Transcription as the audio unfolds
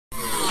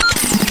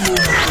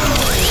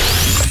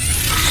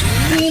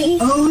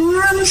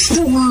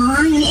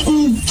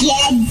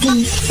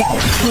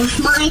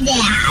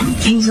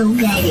Dad and Joe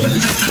Getty.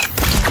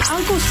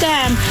 Uncle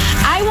Sam,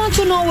 I want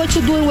to know what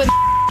you're doing with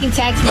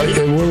tax money.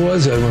 Where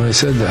was I when I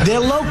said that? They're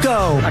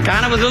loco. I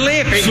kind of was a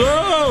lippy.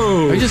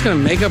 So, Are you just going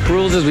to make up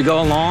rules as we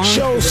go along?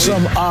 show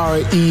some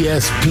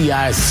RESPICT.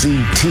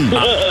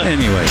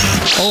 Anyway,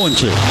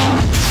 0-2.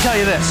 Tell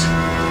you this.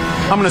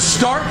 I'm going to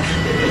start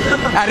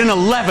at an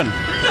 11.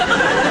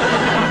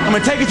 I'm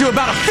going to take it to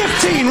about a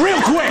 15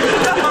 real quick.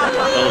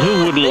 Well,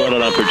 who wouldn't want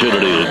an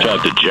opportunity to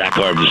talk to Jack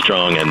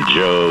Armstrong and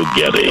Joe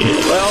Getty?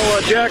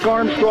 Well, Jack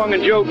Armstrong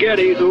and Joe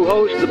Getty, who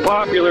host the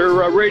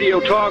popular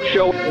radio talk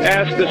show,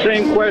 ask the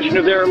same question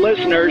of their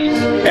listeners,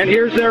 and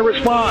here's their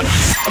response.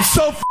 I'm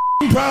so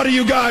proud of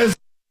you guys.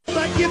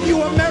 I give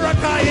you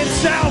America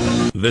itself.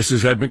 This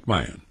is Ed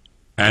McMahon.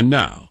 And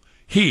now,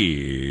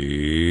 here's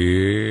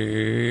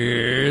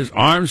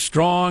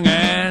Armstrong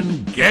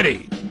and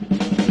Getty.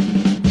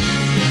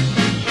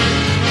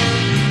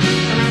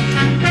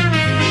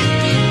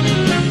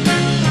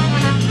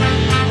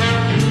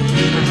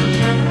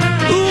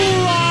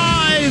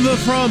 Live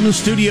from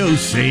Studio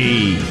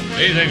C.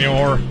 Hey,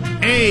 senor.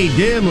 A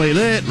dimly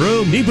lit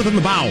room deep within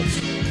the bowels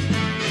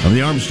of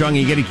the Armstrong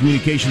and Getty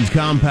Communications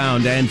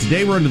compound, and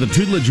today we're under the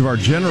tutelage of our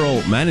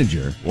general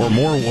manager. Or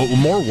more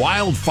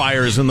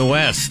wildfires in the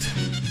west.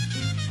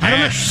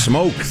 Ash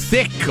smoke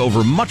thick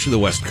over much of the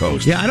west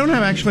coast. Yeah, I don't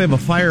actually have a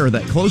fire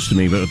that close to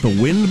me, but with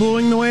the wind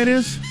blowing the way it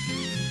is,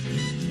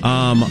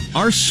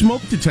 our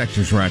smoke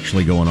detectors were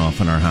actually going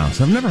off in our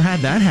house. I've never had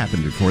that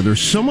happen before.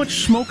 There's so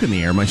much smoke in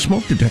the air, my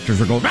smoke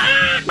detectors are going,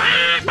 bah,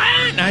 bah,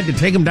 bah, and I had to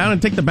take them down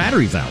and take the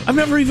batteries out. I've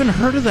never even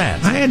heard of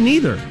that. I hadn't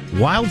either.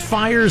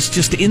 Wildfires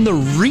just in the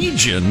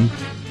region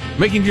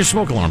making your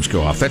smoke alarms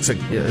go off. That's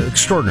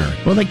extraordinary.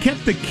 Well, they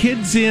kept the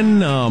kids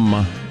in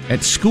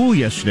at school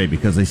yesterday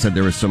because they said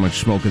there was so much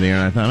smoke in the air,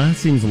 and I thought, that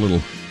seems a little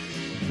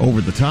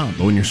over the top.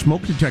 But when your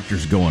smoke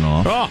detector's going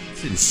off... Oh,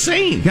 it's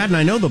insane. God, and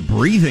I know the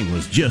breathing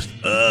was just,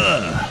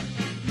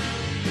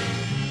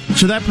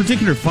 So that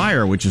particular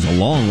fire, which is a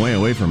long way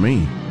away from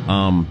me,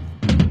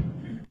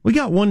 we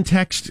got one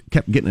text,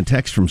 kept getting a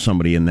text from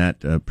somebody in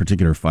that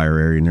particular fire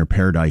area near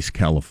Paradise,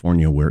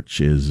 California, which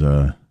is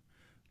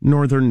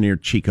northern near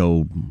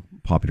Chico,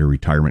 popular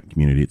retirement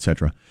community,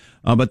 etc.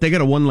 But they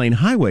got a one-lane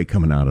highway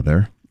coming out of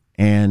there.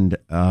 And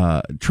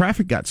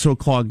traffic got so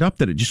clogged up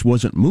that it just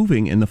wasn't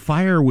moving, and the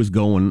fire was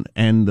going,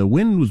 and the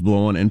wind was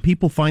blowing, and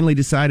people finally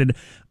decided,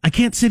 I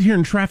can't sit here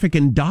in traffic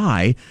and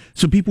die,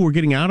 so people were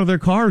getting out of their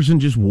cars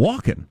and just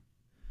walking.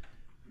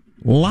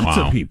 Lots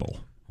of people.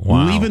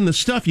 Wow. Leaving the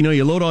stuff,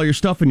 you load all your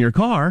stuff in your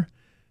car,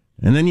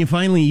 and then you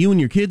finally, you and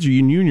your kids, or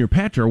you and your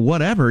pet, or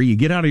whatever, you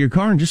get out of your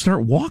car and just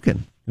start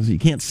walking, because you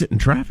can't sit in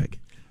traffic.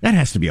 That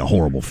has to be a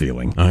horrible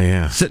feeling. Oh,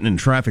 yeah. Sitting in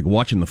traffic,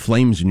 watching the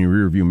flames in your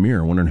rearview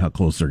mirror, wondering how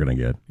close they're going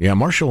to get. Yeah,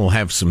 Marshall will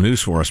have some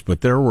news for us,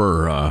 but there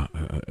were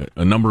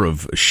a number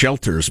of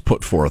shelters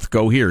put forth.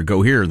 Go here,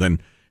 go here. Then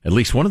at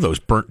least one of those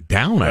burnt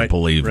down, I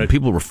believe. Right.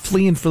 People were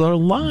fleeing for their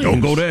lives. Don't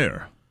go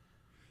there.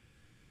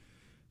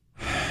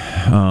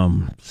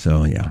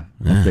 So, yeah,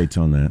 updates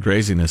on that.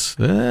 Craziness.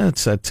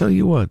 I tell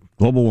you what.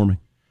 Global warming.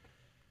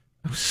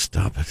 Oh,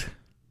 stop it.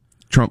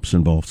 Trump's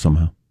involved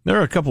somehow. There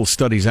are a couple of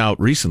studies out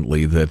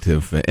recently that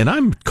have, and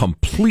I'm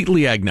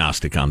completely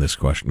agnostic on this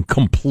question,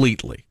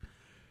 completely.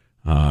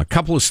 A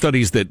couple of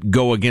studies that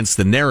go against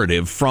the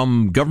narrative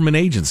from government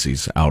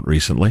agencies out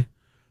recently.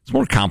 It's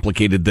more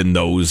complicated than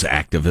those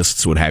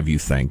activists would have you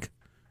think,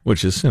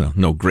 which is,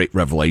 no great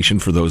revelation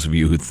for those of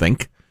you who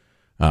think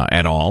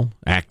at all.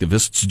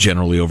 Activists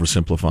generally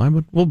oversimplify,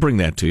 but we'll bring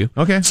that to you.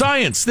 Okay.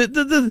 Science,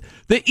 the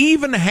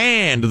even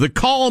hand, the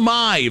calm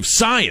eye of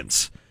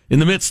science in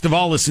the midst of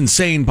all this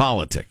insane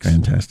politics.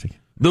 Fantastic.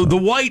 The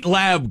white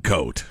lab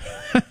coat,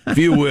 if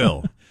you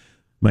will.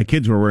 My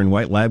kids were wearing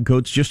white lab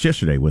coats just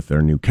yesterday with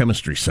their new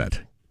chemistry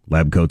set.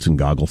 Lab coats and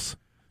goggles.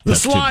 The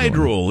slide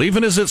rule.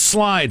 Even as it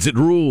slides, it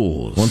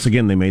rules. Once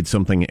again, they made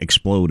something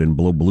explode and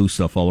blow blue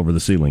stuff all over the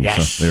ceiling.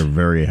 Yes. So they're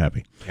very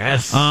happy.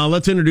 Yes.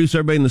 Let's introduce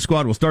everybody in the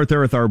squad. We'll start there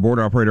with our board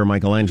operator,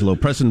 Michelangelo,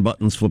 pressing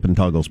buttons, flipping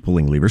toggles,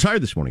 pulling levers. How are you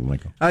this morning,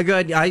 Michael?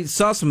 Good. I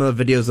saw some of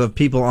the videos of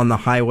people on the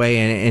highway,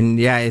 and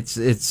yeah,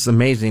 it's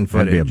amazing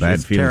footage. That'd be a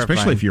bad feeling, terrifying.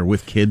 especially if you're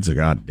with kids.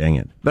 God dang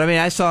it. But I mean,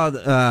 I saw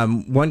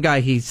one guy,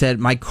 he said,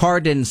 my car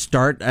didn't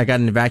start. I got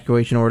an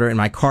evacuation order, and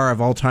my car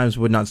of all times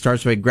would not start,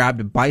 so he grabbed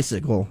a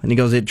bicycle. And he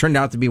goes, it turned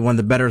out to be one of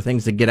the better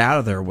things to get out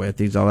of there with.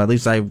 He's all, at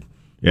least I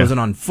wasn't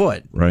on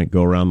foot. Right,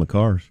 go around the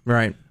cars.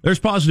 Right. There's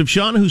positive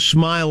Sean, whose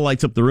smile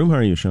lights up the room. How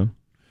are you, Sean?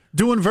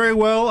 Doing very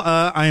well.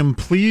 I am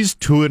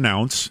pleased to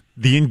announce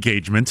the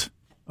engagement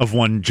of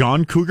one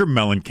John Cougar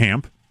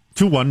Mellencamp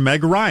to one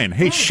Meg Ryan.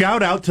 Hey,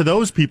 shout out to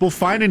those people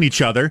finding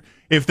each other.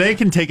 If they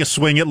can take a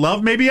swing at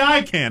love, maybe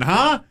I can,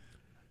 huh?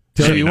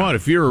 Tell you what,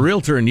 if you're a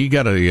realtor and you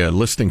got a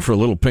listing for a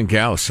little pink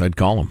house, I'd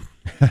call them.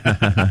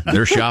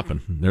 They're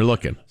shopping. They're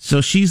looking. So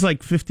she's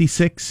like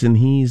 56 and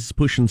he's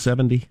pushing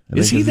 70.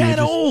 Is he that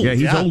old? Yeah,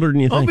 he's older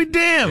than you think. I'll be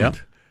damned. Yep.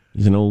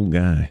 He's an old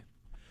guy.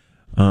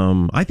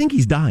 I think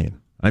he's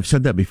dying. I've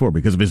said that before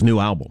because of his new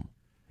album.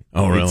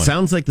 Oh, really? It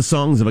sounds like the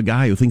songs of a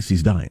guy who thinks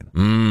he's dying.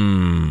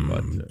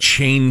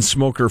 Chain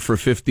smoker for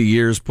 50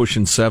 years,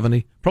 pushing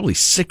 70, probably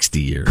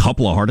 60 years.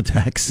 Couple of heart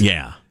attacks.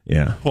 Yeah.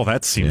 Well,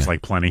 that seems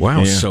like plenty. Wow.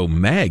 Yeah. So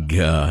Meg,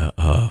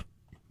 it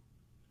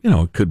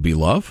could be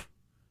love.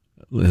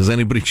 Has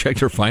anybody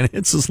checked her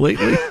finances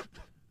lately?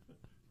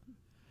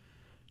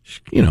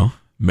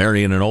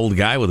 Marrying an old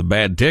guy with a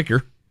bad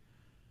ticker.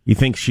 You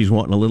think she's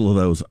wanting a little of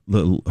those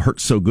little Hurt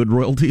So Good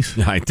royalties?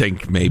 I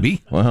think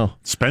maybe. Wow.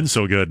 Spend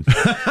so good.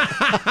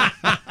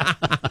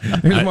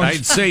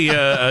 I'd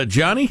say,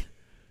 Johnny,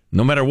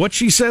 no matter what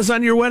she says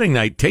on your wedding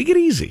night, take it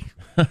easy.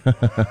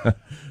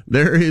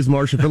 There is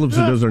Marshall Phillips,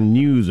 who does our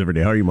news every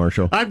day. How are you,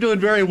 Marshall? I'm doing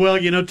very well.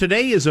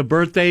 Today is a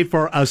birthday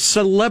for a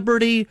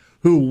celebrity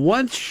who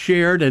once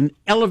shared an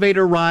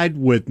elevator ride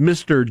with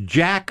Mr.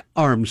 Jack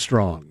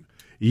Armstrong.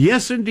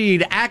 Yes,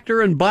 indeed. Actor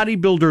and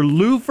bodybuilder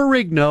Lou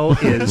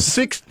Ferrigno is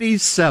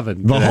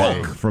 67 The today.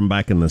 Hulk from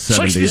back in the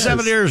 70s.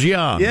 67 years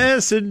young.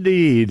 Yes,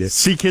 indeed.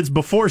 See, kids,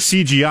 before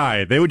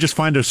CGI, they would just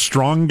find a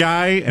strong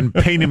guy and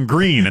paint him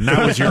green, and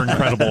that was your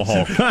Incredible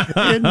Hulk.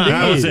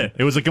 That was it.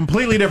 It was a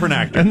completely different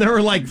actor. And there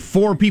were like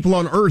 4 people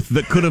on Earth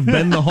that could have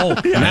been the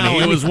Hulk. Now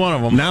he was one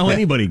of them. Now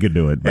anybody could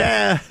do it.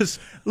 Yes.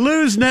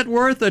 Lou's net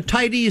worth, a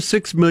tidy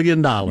 $6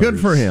 million. Good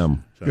for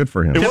him. Good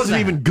for him. It wasn't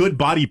even good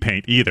body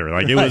paint either.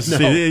 Like it was,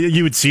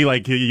 you would see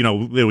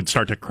it would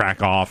start to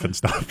crack off and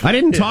stuff. I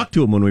didn't talk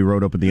to him when we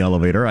rode up in the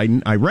elevator.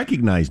 I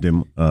recognized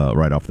him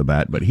right off the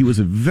bat, but he was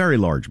a very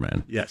large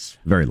man. Yes.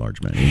 Very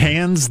large man.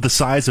 Hands the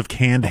size of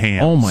canned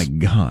hams. Oh, my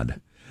God.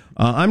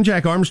 I'm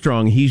Jack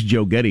Armstrong. He's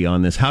Joe Getty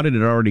on this. How did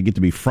it already get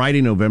to be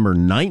Friday, November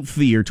 9th,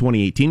 the year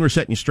 2018? We're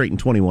setting you straight in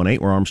 21.8.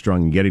 We're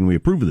Armstrong and Getty, and we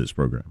approve of this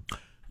program.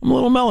 I'm a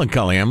little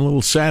melancholy. I'm a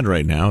little sad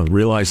right now,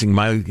 realizing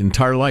my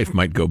entire life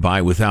might go by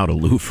without a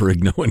Lou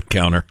Ferrigno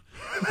encounter.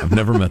 I've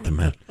never met the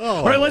man.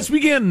 All right, let's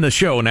begin the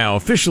show now,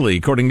 officially,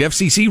 according to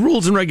FCC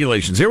rules and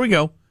regulations. Here we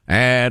go.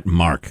 At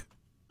Mark.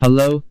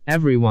 Hello,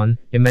 everyone.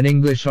 I'm an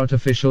English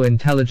artificial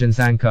intelligence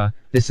anchor.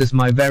 This is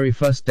my very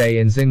first day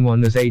in Xinhua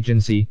News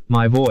Agency.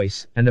 My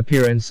voice and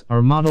appearance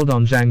are modeled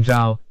on Zhang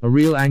Zhao, a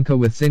real anchor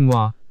with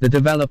Xinhua. The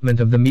development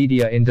of the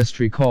media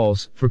industry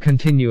calls for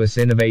continuous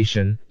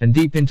innovation and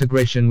deep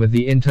integration with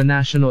the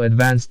international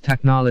advanced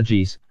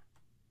technologies.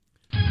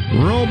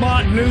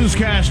 Robot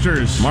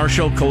newscasters.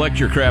 Marshall, collect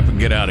your crap and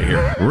get out of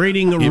here.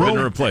 Reading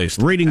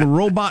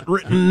robot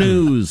written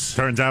news.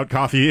 Turns out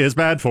coffee is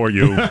bad for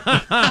you.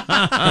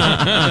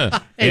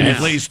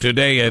 At least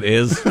today it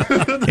is.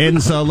 In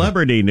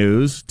celebrity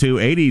news, 2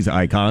 80s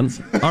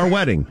icons are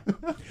wedding.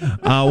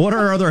 What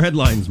are our other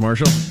headlines,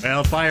 Marshall?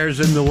 Well,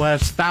 fires in the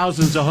West,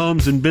 thousands of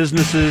homes and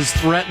businesses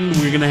threatened.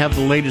 We're going to have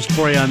the latest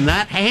story on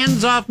that.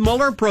 Hands-off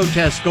Mueller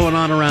protests going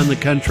on around the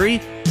country.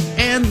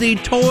 And the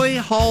Toy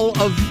Hall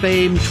of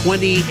Fame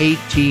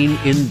 2018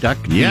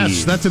 inductees.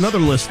 Yes, that's another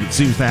list that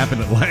seems to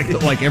happen at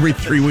like every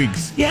 3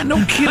 weeks. Yeah,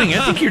 no kidding.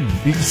 I think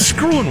you're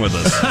screwing with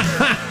us.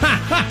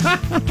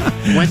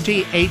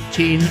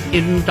 2018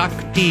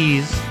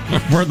 inductees.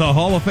 For the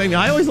Hall of Fame.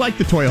 I always like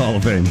the Toy Hall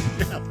of Fame.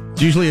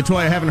 It's usually a toy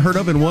I haven't heard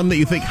of and one that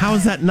you think, how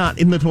is that not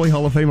in the Toy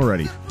Hall of Fame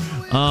already?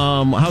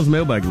 How's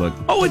mailbag look?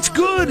 Oh, it's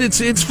good.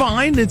 It's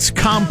fine. It's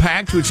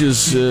compact, which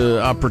is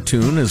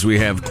opportune, as we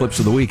have clips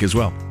of the week as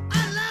well.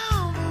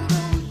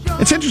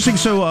 It's interesting.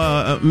 So,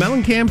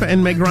 Mellencamp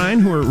and Meg Ryan,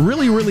 who are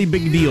really, really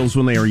big deals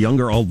when they were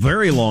younger, a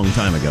very long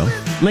time ago,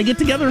 and they get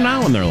together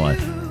now in their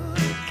life.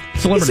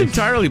 It's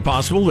entirely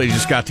possible they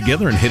just got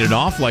together and hit it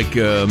off like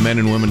men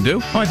and women do.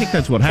 Oh, I think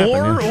that's what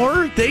happened.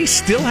 Or they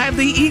still have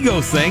the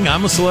ego thing.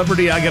 I'm a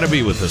celebrity. I got to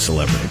be with a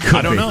celebrity.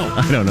 I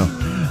don't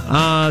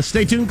know.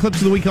 Stay tuned. Clips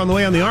of the week on the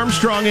way on the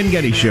Armstrong and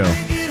Getty Show.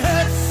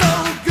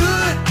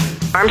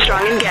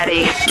 Armstrong and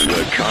Getty.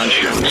 The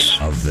conscience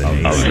of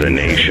the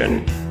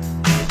nation.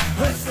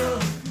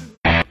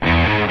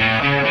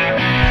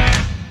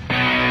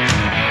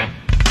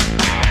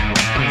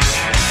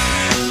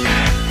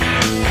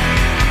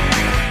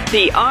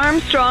 The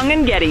Armstrong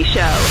and Getty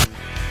Show.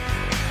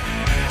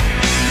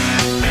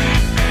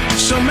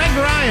 So Meg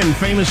Ryan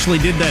famously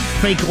did that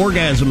fake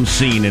orgasm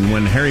scene in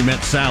When Harry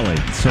Met Sally.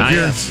 So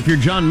if you're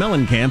John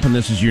Mellencamp and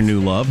this is your new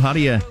love, how do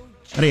you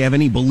have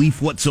any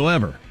belief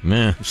whatsoever?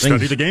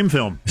 Study the game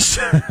film.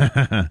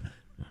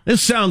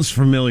 This sounds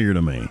familiar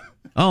to me.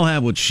 I'll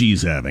have what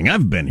she's having.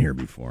 I've been here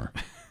before.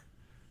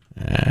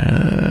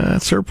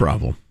 That's her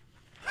problem.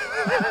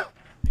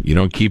 You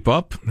don't keep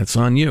up, that's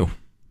on you.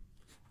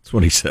 That's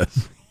what he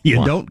says.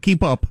 You don't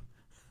keep up,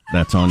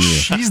 that's on you.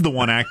 She's the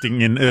one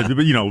acting in,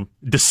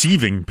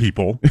 deceiving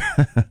people.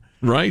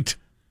 Right.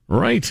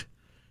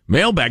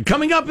 Mailbag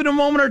coming up in a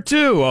moment or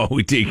two. Oh,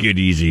 we take it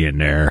easy in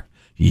there.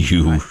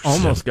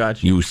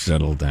 Got you. You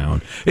settle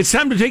down. It's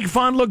time to take a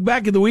fond look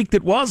back at the week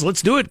that was.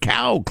 Let's do it.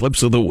 Cow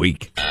clips of the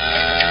week.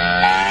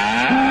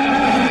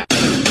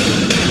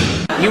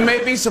 You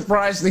may be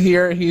surprised to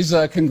hear he's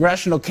a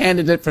congressional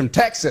candidate from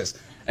Texas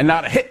and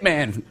not a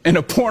hitman in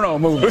a porno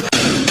movie.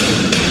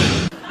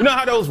 You know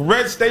how those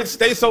red states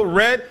stay so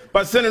red?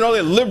 By sending all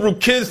their liberal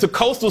kids to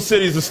coastal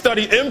cities to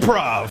study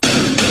improv.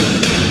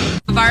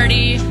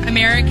 Vardy,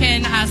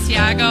 American,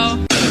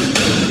 Asiago.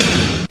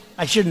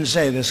 I shouldn't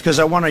say this because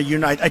I want to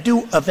unite. I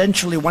do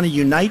eventually want to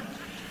unite,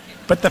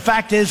 but the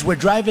fact is we're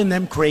driving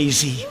them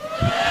crazy.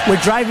 We're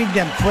driving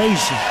them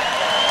crazy.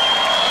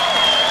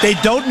 They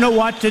don't know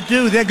what to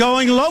do. They're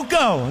going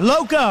loco.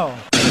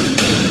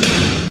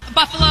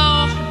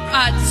 Buffalo,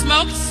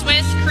 smoked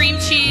Swiss, cream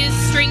cheese,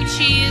 string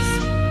cheese,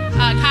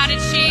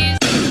 cottage cheese.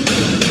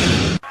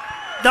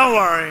 Don't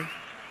worry.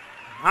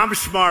 I'm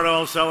smart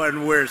also,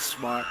 and we're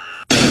smart.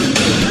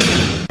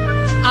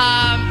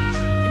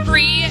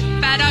 Brie,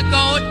 feta,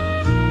 goat,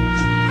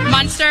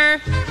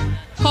 Munster,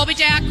 Colby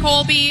Jack,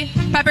 Colby,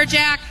 Pepper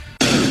Jack.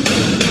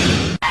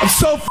 I'm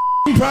so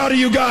proud of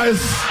you guys.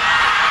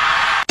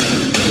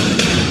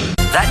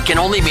 That can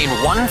only mean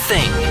one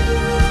thing.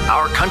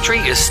 Our country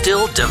is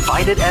still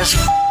divided as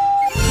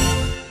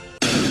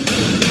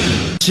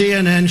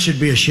CNN should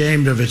be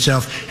ashamed of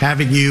itself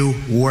having you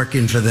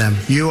working for them.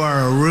 You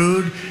are a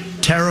rude,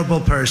 terrible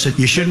person.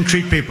 You shouldn't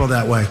treat people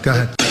that way. Go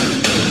ahead.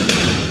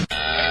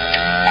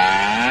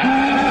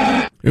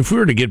 If we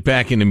were to get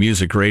back into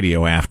music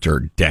radio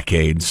after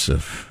decades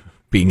of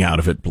being out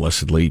of it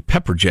blessedly,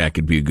 Pepper Jack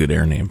would be a good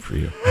air name for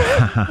you.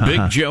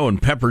 Big Joe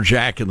and Pepper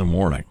Jack in the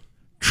morning.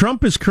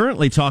 Trump is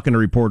currently talking to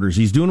reporters.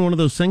 He's doing one of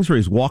those things where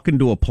he's walking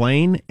to a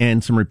plane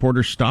and some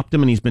reporters stopped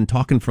him and he's been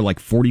talking for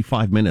like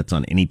 45 minutes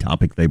on any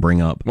topic they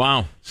bring up.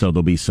 Wow. So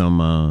there'll be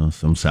some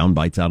sound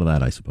bites out of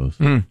that, I suppose.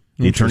 The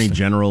Attorney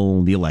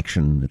General, the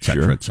election, et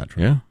cetera, et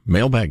cetera. Yeah,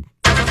 mailbag.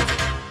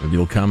 Maybe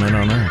you'll comment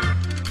on that.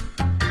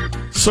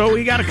 So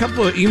we got a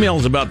couple of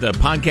emails about the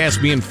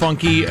podcast being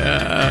funky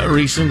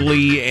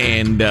recently,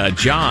 and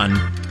John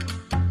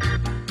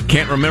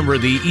can't remember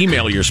the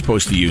email you're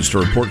supposed to use to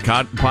report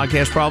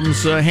podcast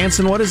problems.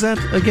 Hanson, what is that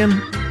again?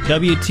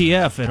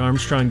 WTF at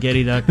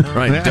ArmstrongGetty.com.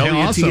 Right,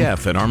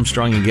 WTF at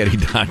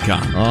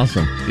ArmstrongandGetty.com.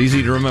 Awesome.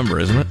 Easy to remember,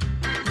 isn't it?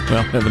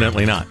 Well,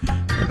 evidently not.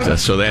 But,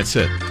 so that's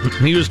it.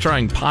 He was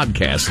trying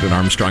podcast at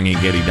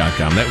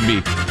ArmstrongandGetty.com. That would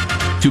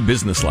be too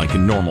businesslike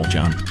and normal,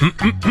 John.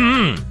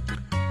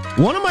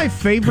 One of my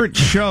favorite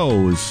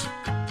shows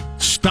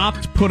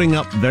stopped putting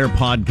up their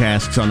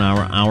podcasts on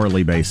our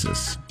hourly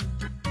basis.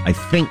 I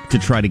think to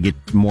try to get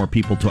more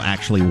people to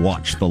actually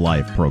watch the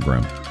live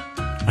program.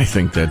 I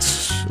think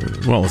that's,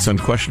 it's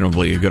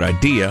unquestionably a good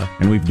idea.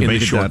 And we've debated in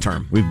the short that,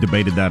 term. We've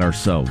debated that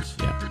ourselves.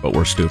 Yeah, but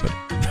we're stupid.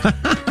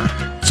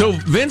 So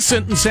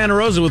Vincent in Santa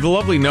Rosa with a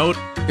lovely note.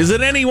 Is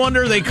it any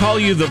wonder they call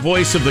you the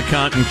voice of the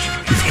continent?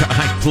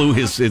 I blew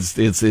his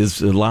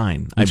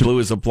line. I blew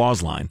his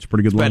applause line. It's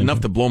pretty good line. Bad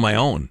enough to blow my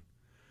own.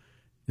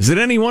 Is it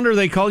any wonder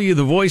they call you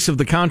the voice of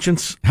the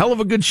conscience? Hell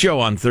of a good show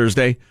on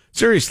Thursday.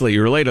 Seriously,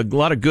 you relayed a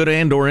lot of good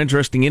and or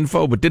interesting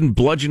info, but didn't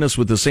bludgeon us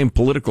with the same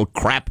political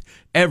crap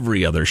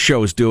every other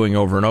show is doing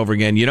over and over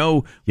again. You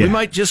know, we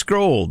might just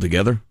grow old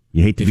together.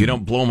 You hate to if you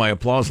don't blow my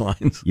applause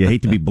lines. You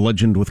hate to be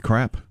bludgeoned with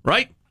crap.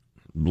 Right?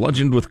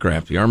 Bludgeoned with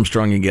crap. The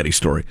Armstrong and Getty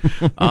story.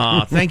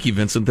 Thank you,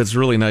 Vincent. That's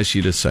really nice of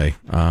you to say.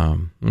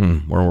 Where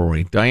were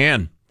we?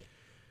 Diane,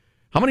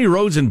 how many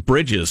roads and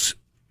bridges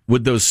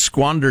would those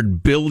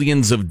squandered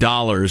billions of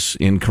dollars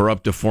in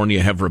Corruptifornia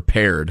have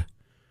repaired?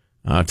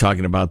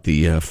 Talking about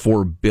the at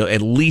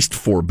least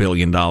 $4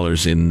 billion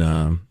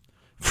in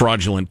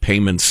fraudulent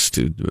payments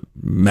to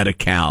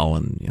Medi-Cal.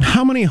 And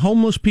how many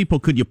homeless people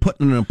could you put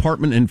in an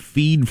apartment and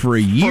feed for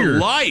a year?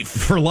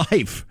 For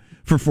life.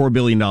 For $4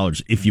 billion,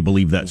 if you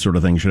believe that sort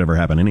of thing should ever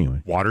happen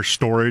anyway. Water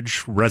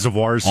storage,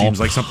 reservoirs seems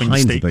like something the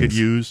state could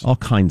use. All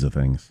kinds of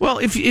things. Well,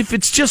 if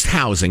it's just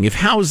housing, if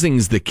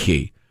housing's the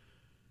key,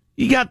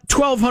 you got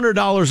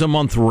 $1,200 a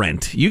month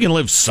rent. You can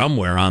live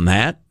somewhere on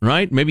that,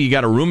 right? Maybe you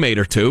got a roommate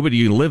or two, but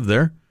you can live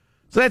there.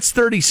 So that's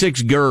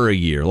 36 gur a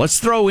year. Let's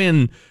throw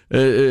in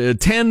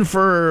 10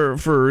 for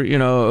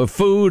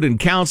food and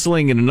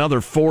counseling and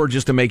another 4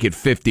 just to make it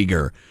 50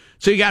 gur.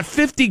 So you got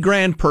 50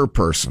 grand per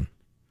person.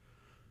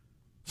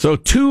 So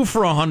 2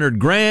 for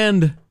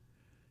 $100,000.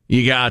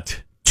 You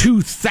got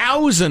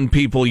 2,000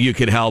 people you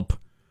could help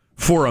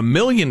for $1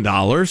 million,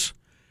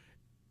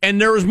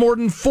 and there was more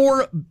than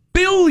 $4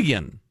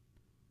 billion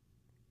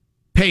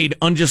paid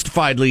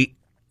unjustifiedly,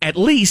 at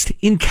least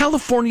in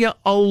California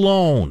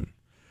alone.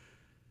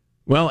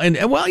 Well,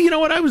 you know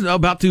what? I was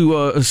about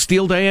to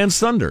steal Diane's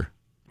thunder.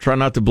 Try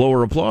not to blow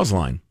her applause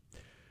line.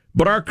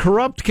 But our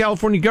corrupt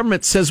California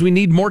government says we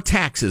need more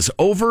taxes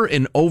over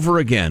and over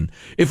again.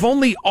 If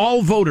only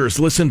all voters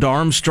listened to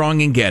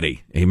Armstrong and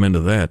Getty, amen to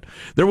that,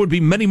 there would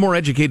be many more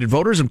educated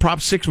voters, and Prop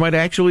 6 might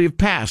actually have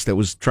passed. That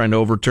was trying to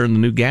overturn the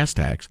new gas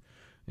tax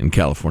in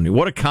California.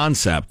 What a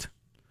concept.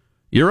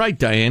 You're right,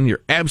 Diane.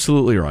 You're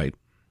absolutely right.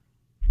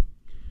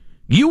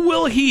 You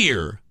will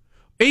hear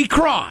a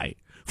cry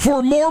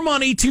for more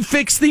money to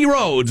fix the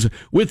roads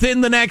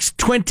within the next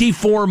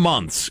 24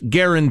 months,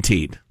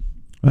 guaranteed.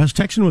 I was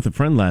texting with a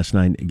friend last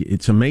night.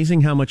 It's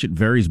amazing how much it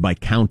varies by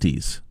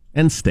counties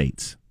and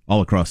states all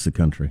across the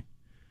country.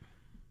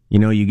 You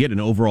know, you get an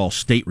overall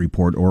state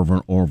report or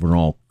an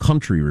overall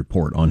country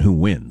report on who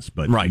wins.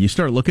 But you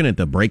start looking at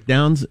the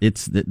breakdowns,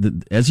 it's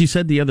as you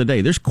said the other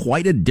day, there's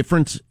quite a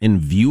difference in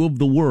view of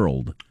the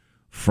world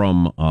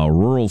from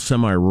rural,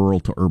 semi-rural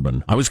to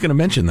urban. I was going to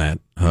mention that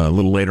a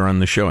little later on in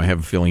the show. I have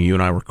a feeling you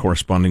and I were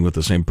corresponding with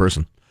the same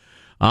person.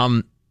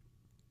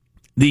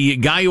 The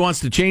guy who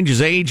wants to change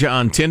his age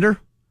on Tinder.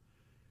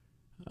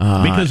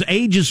 Because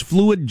age is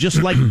fluid,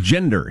 just like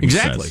gender.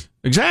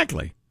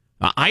 Exactly.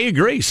 I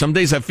agree. Some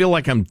days I feel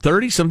like I'm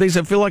 30. Some days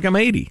I feel like I'm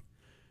 80.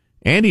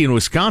 Andy in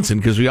Wisconsin,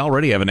 because we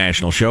already have a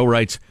national show,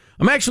 writes,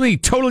 I'm actually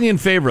totally in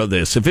favor of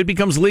this. If it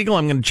becomes legal,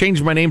 I'm going to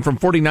change my name from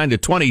 49 to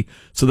 20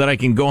 so that I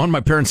can go on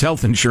my parents'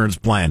 health insurance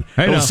plan.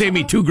 It'll save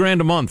me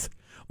 $2,000 a month.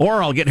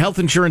 Or I'll get health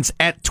insurance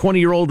at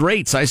 20-year-old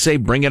rates. I say,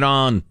 bring it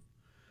on.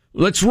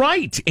 That's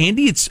right,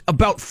 Andy. It's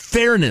about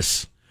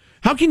fairness.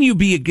 How can you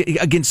be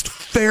against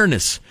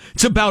fairness?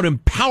 It's about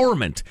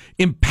empowerment,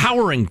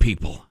 empowering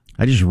people.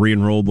 I just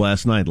re-enrolled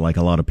last night, like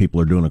a lot of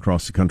people are doing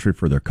across the country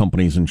for their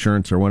company's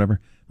insurance or whatever.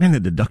 Man, the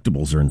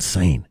deductibles are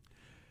insane.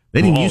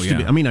 They didn't used to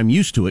be. I mean, I'm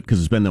used to it because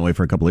it's been that way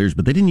for a couple of years,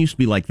 but they didn't used to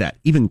be like that,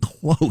 even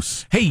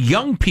close. Hey,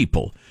 young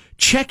people,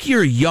 check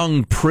your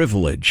young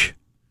privilege,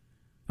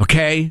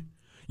 okay?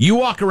 You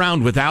walk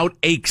around without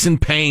aches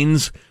and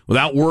pains,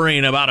 without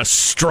worrying about a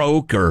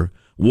stroke or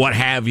what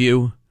have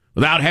you,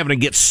 without having to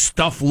get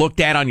stuff looked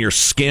at on your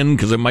skin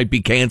because it might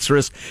be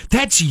cancerous.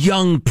 That's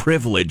young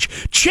privilege.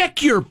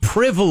 Check your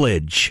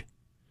privilege.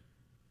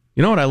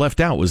 You know what I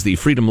left out was the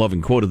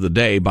freedom-loving quote of the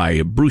day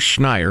by Bruce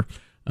Schneier,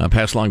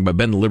 passed along by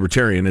Ben the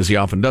Libertarian, as he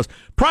often does.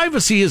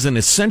 Privacy is an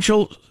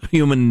essential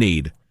human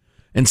need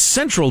and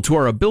central to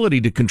our ability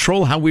to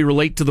control how we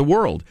relate to the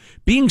world.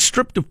 Being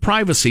stripped of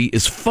privacy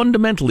is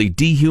fundamentally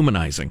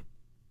dehumanizing.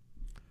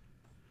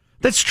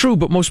 That's true,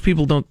 but most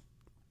people don't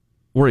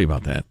worry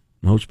about that.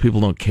 Most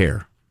people don't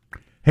care.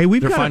 Hey,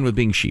 They're fine with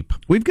being sheep.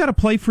 We've got to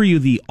play for you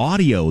the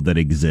audio that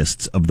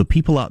exists of the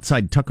people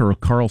outside Tucker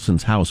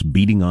Carlson's house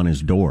beating on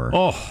his door.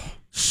 Oh,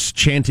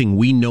 chanting,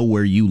 "We know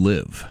where you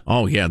live."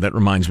 Oh, yeah, that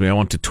reminds me. I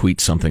want to tweet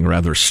something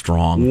rather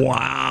strong.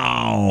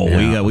 Wow.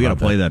 Yeah, we got to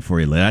play that for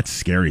you. That's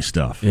scary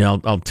stuff. Yeah,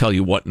 I'll tell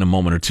you what in a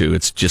moment or two.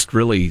 It's just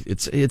really,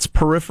 it's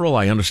peripheral.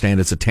 I understand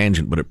it's a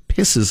tangent, but it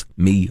pisses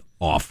me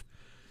off.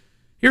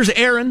 Here's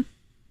Aaron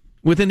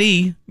with an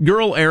E.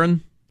 Girl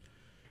Aaron.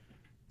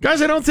 Guys,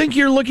 I don't think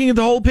you're looking at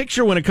the whole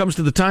picture when it comes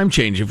to the time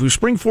change. If we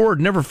spring forward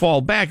and never fall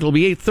back, it'll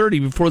be 8:30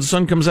 before the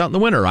sun comes out in the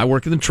winter. I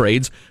work in the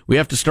trades. We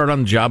have to start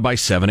on the job by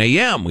 7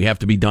 a.m. We have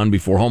to be done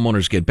before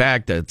homeowners get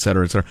back, et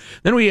cetera, et cetera.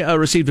 Then we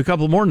received a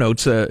couple more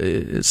notes,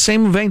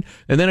 same vein,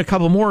 and then a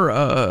couple more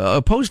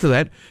opposed to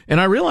that. And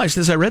I realized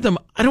as I read them,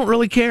 I don't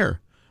really care.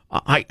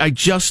 I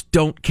just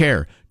don't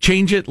care.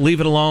 Change it,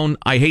 leave it alone.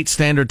 I hate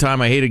standard time.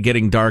 I hate it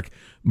getting dark.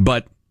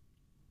 But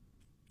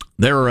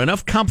there are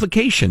enough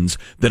complications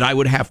that I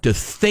would have to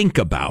think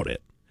about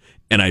it,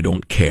 and I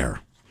don't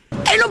care.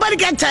 Ain't nobody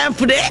got time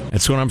for that.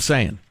 That's what I'm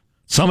saying.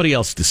 Somebody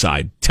else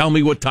decide. Tell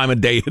me what time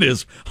of day it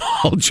is.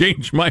 I'll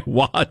change my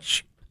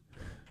watch.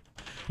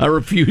 I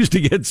refuse to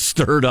get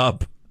stirred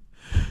up.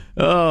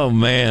 Oh,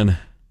 man.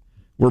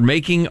 We're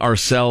making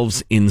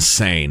ourselves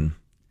insane.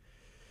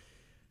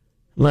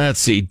 Let's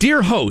see.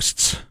 Dear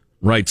hosts,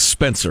 writes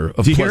Spencer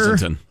of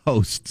Pleasanton.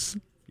 Hosts.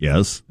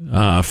 Yes.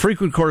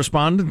 Frequent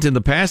correspondent in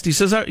the past. He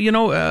says,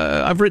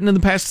 I've written in the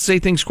past to say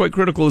things quite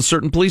critical of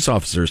certain police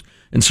officers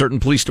and certain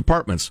police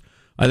departments.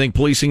 I think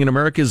policing in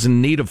America is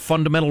in need of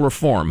fundamental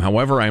reform.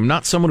 However, I am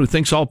not someone who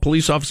thinks all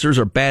police officers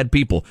are bad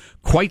people.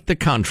 Quite the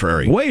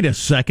contrary. Wait a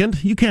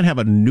second. You can't have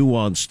a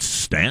nuanced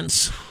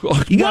stance.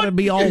 You got to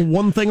be all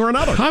one thing or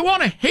another. I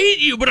want to hate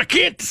you, but I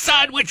can't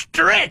decide which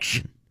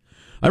direction.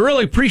 I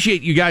really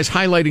appreciate you guys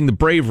highlighting the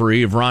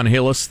bravery of Ron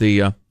Hillis,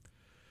 the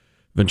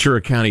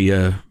Ventura County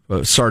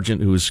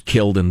sergeant who was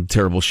killed in a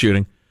terrible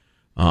shooting.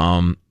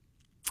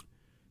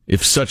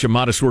 If such a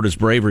modest word as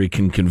bravery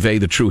can convey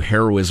the true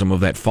heroism of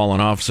that fallen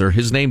officer,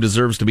 his name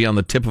deserves to be on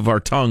the tip of our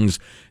tongues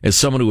as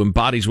someone who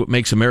embodies what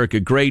makes America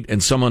great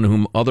and someone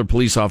whom other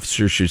police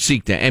officers should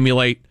seek to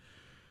emulate.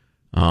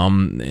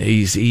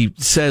 He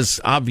says,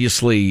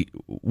 obviously,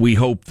 we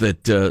hope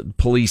that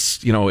police,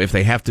 if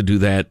they have to do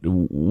that,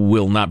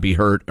 will not be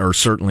hurt or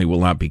certainly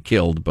will not be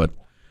killed. But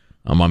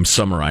I'm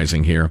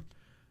summarizing here.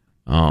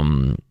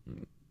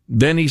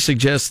 Then he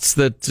suggests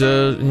that,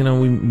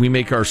 we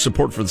make our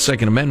support for the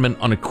Second Amendment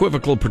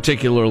unequivocal,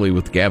 particularly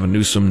with Gavin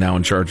Newsom now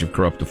in charge of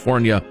corrupt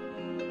California.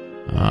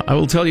 I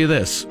will tell you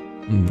this,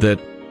 that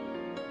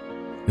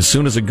as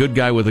soon as a good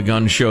guy with a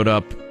gun showed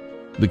up,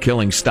 the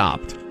killing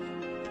stopped.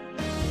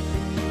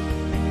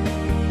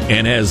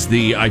 And as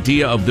the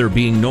idea of there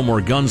being no more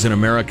guns in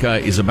America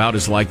is about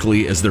as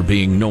likely as there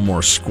being no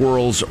more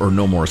squirrels or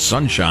no more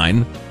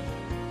sunshine,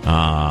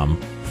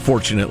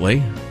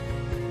 fortunately,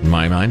 in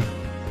my mind,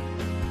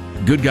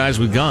 good guys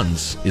with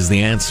guns is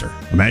the answer.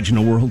 Imagine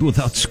a world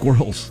without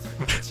squirrels.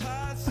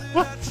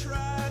 What?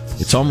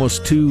 It's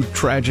almost too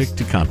tragic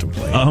to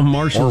contemplate.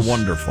 Or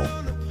wonderful.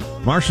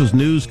 Marshall's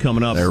news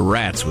coming up. They're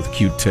rats with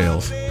cute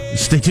tails.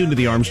 Stay tuned to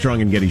the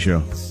Armstrong and Getty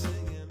Show.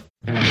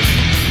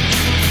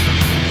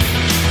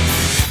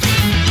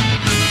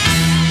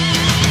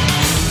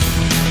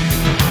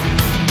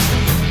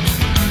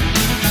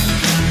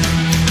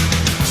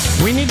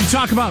 We need to talk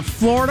talk about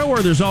Florida,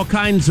 where there's all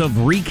kinds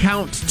of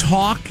recount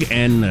talk,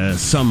 and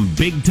some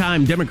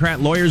big-time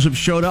Democrat lawyers have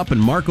showed up, and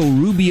Marco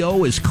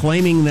Rubio is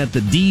claiming that the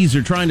D's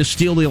are trying to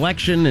steal the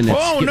election, and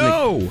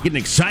it's getting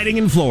exciting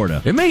in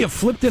Florida. It may have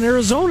flipped in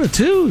Arizona,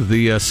 too,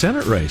 the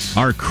Senate race.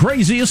 Our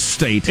craziest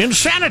state.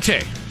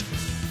 Insanity!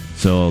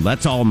 So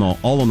that's all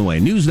on the way.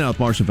 News now with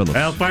Marcia Phillips.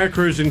 Well, fire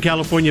crews in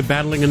California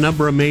battling a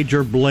number of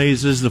major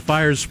blazes. The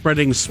fire's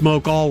spreading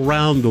smoke all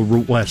around the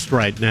west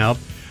right now.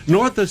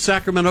 North of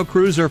Sacramento,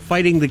 crews are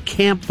fighting the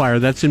Camp Fire.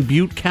 That's in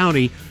Butte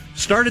County.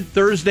 Started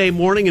Thursday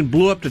morning and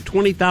blew up to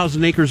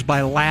 20,000 acres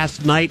by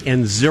last night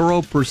and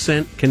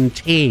 0%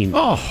 contained.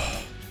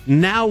 Oh.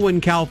 Now when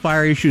CAL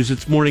FIRE issues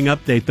its morning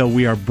update, though,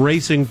 we are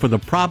bracing for the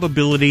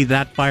probability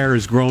that fire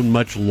has grown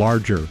much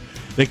larger.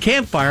 The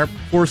Camp Fire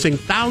forcing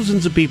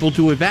thousands of people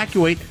to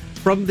evacuate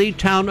from the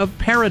town of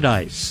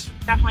Paradise.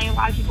 Definitely a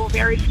lot of people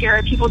very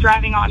scared, people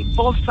driving on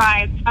both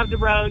sides of the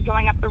road,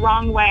 going up the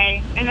wrong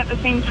way. And at the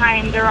same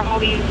time, there are all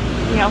these,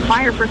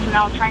 fire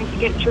personnel trying to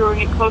get through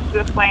and get close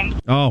to the flames.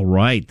 Oh,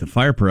 right. The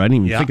fire I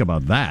didn't even think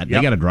about that.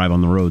 They got to drive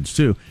on the roads,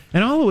 too.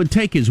 And all it would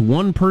take is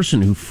one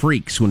person who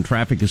freaks when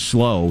traffic is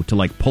slow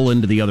to, pull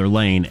into the other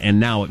lane, and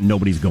now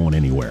nobody's going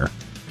anywhere.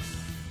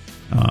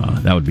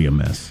 That would be a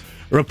mess.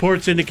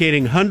 Reports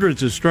indicating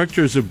hundreds of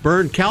structures have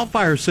burned. CAL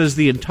FIRE says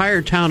the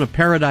entire town of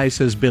Paradise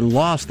has been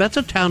lost. That's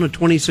a town of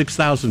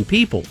 26,000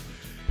 people.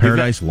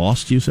 Paradise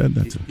lost, you said?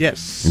 That's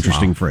yes.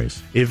 Interesting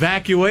phrase.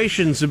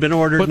 Evacuations have been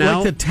ordered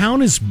now. But the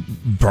town is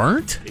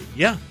burnt?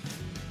 Yeah.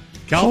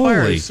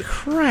 Holy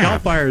crap. CAL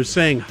FIRE is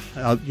saying,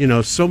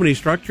 so many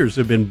structures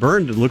have been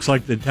burned, it looks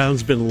like the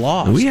town's been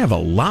lost. We have a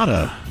lot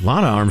of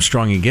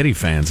Armstrong and Getty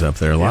fans up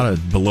there, a lot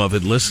of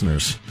beloved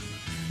listeners.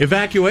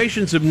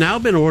 Evacuations have now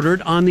been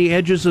ordered on the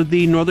edges of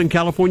the Northern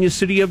California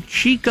city of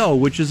Chico,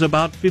 which is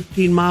about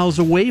 15 miles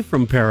away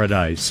from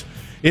Paradise.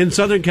 In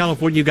Southern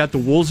California, you've got the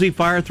Woolsey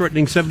fire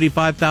threatening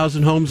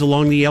 75,000 homes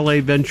along the L.A.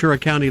 Ventura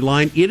County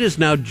line. It has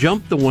now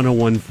jumped the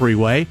 101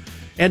 freeway.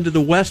 And to the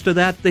west of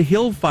that, the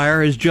Hill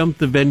fire has jumped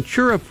the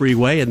Ventura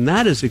freeway, and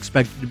that is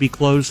expected to be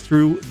closed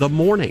through the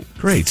morning.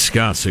 Great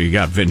Scott. So you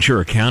got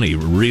Ventura County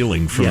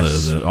reeling from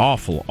the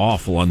awful,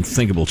 awful,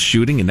 unthinkable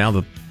shooting, and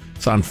now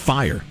it's on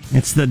fire.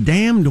 It's the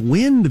damned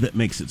wind that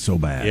makes it so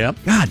bad. Yep.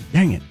 God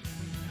dang it.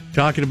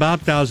 Talking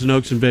about Thousand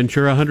Oaks and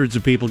Ventura, hundreds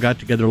of people got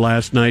together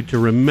last night to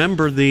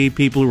remember the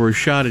people who were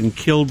shot and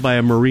killed by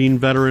a Marine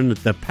veteran at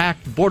the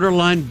packed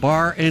Borderline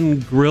Bar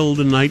and Grill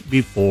the night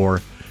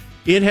before.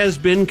 It has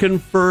been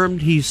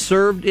confirmed he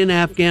served in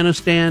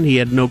Afghanistan. He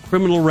had no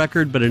criminal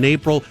record, but in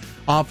April,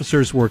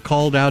 officers were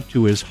called out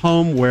to his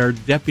home where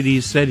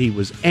deputies said he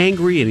was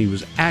angry and he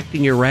was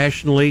acting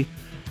irrationally.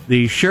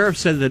 The sheriff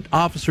said that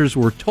officers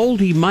were told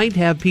he might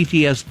have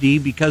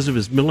PTSD because of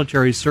his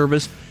military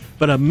service,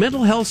 but a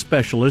mental health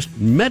specialist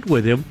met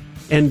with him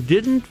and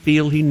didn't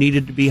feel he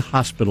needed to be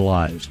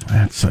hospitalized.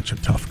 That's such a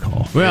tough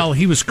call. Well,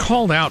 he was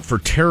called out for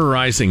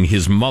terrorizing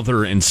his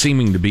mother and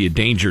seeming to be a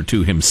danger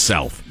to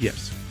himself.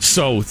 Yes.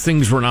 So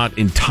things were not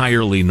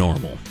entirely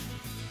normal.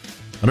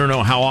 I don't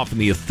know how often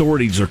the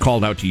authorities are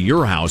called out to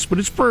your house, but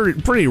it's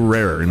pretty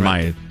rare in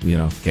my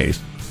case.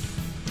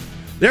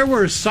 There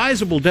were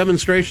sizable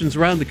demonstrations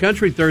around the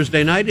country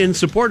Thursday night in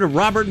support of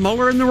Robert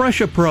Mueller and the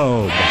Russia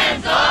probe.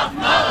 Hands off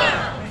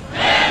Mueller!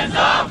 Hands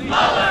off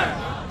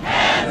Mueller!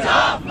 Hands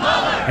off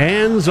Mueller!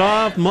 Hands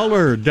off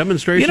Mueller.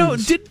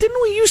 Demonstrations.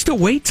 Didn't we used to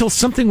wait till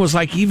something was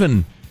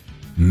even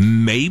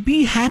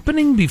maybe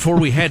happening before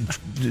we had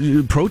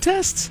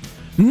protests?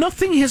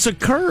 Nothing has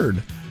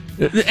occurred.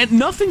 And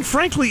nothing,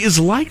 frankly, is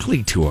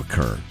likely to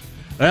occur.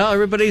 Well,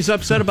 everybody's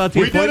upset about the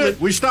appointment. We did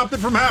it. We stopped it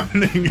from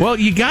happening. Well,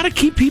 you got to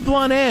keep people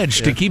on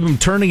edge to keep them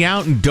turning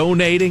out and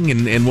donating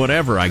and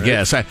whatever, I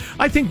guess.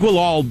 I think we'll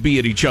all be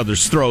at each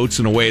other's throats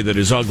in a way that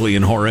is ugly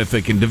and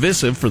horrific and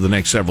divisive for the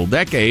next several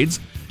decades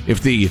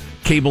if the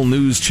cable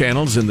news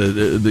channels and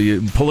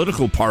the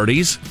political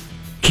parties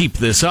keep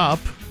this up.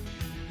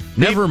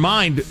 Never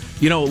mind,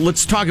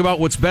 let's talk about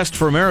what's best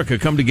for America.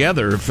 Come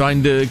together,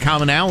 find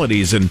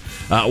commonalities, and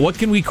what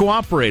can we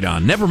cooperate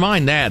on? Never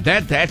mind that.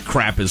 That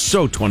crap is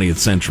so 20th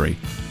century.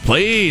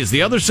 Please,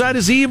 the other side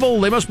is evil.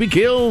 They must be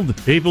killed.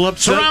 People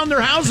upset. Surround their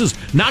houses,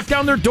 knock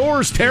down their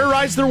doors,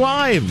 terrorize their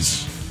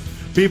wives.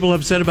 People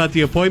upset about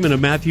the appointment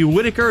of Matthew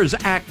Whitaker as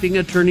acting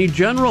Attorney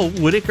General.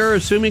 Whitaker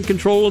assuming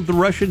control of the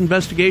Russia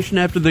investigation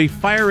after the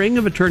firing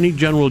of Attorney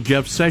General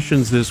Jeff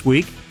Sessions this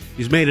week.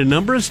 He's made a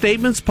number of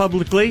statements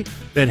publicly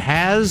that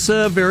has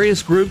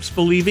various groups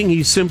believing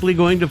he's simply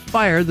going to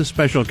fire the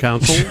special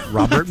counsel,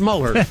 Robert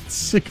Mueller.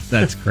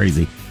 That's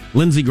crazy.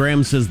 Lindsey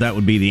Graham says that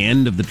would be the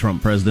end of the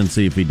Trump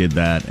presidency if he did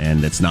that,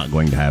 and it's not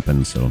going to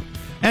happen. So,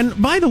 and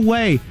by the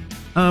way,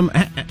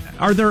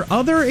 are there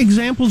other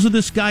examples of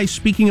this guy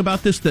speaking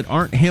about this that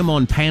aren't him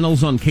on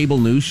panels on cable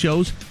news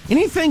shows?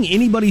 Anything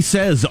anybody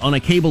says on a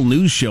cable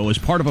news show as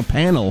part of a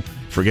panel,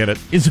 forget it,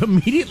 is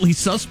immediately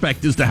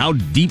suspect as to how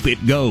deep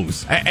it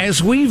goes.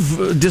 As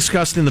we've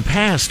discussed in the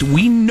past,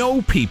 we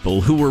know people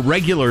who were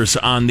regulars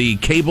on the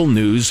cable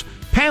news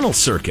panel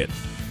circuit,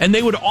 and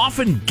they would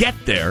often get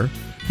there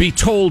be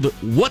told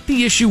what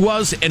the issue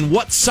was and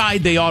what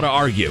side they ought to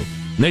argue.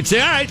 And they'd say,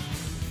 all right.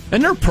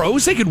 And they're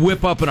pros. They could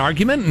whip up an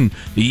argument and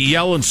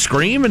yell and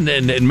scream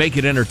and make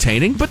it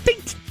entertaining. But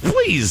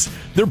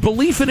their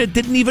belief in it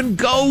didn't even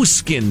go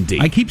skin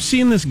deep. I keep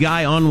seeing this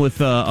guy on with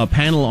a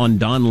panel on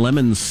Don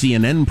Lemon's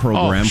CNN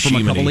program from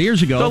a couple of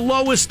years ago. The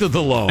lowest of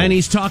the low. And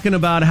he's talking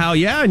about how,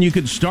 and you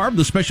could starve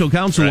the special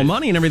counsel of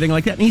money and everything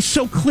like that. And he's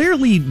so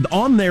clearly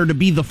on there to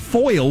be the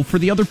foil for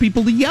the other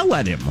people to yell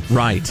at him.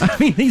 Right. I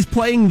mean, he's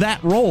playing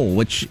that role,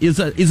 which is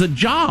a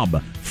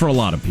job for a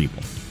lot of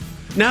people.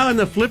 Now, on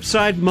the flip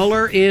side,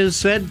 Mueller is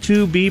said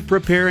to be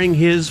preparing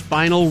his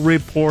final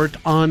report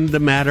on the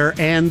matter,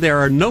 and there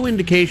are no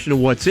indication of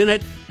what's in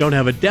it. Don't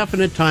have a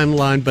definite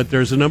timeline, but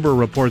there's a number of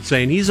reports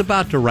saying he's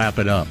about to wrap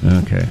it up.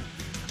 Okay.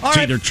 It's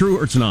either true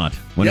or it's not.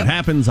 When it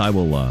happens, I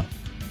will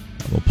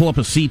pull up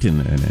a seat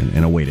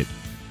and await it.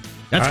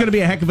 That's going to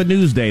be a heck of a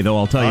news day, though,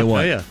 I'll tell you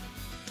what. All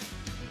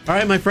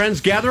right, my friends,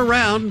 gather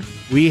around.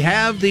 We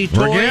have the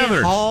Toy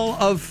Hall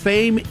of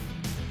Fame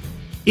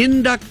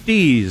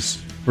inductees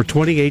for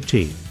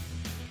 2018.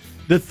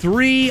 The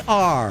three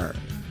are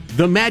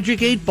the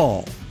Magic 8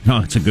 Ball. Oh,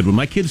 it's a good one.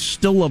 My kids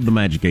still love the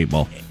Magic 8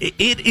 Ball.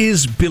 It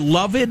is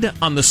beloved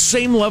on the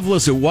same level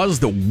as it was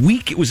the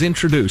week it was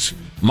introduced.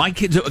 My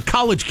kids,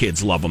 college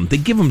kids, love them. They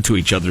give them to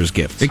each other as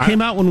gifts. It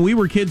came out when we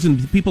were kids,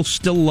 and people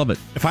still love it.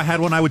 If I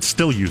had one, I would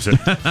still use it.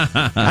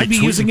 I'd be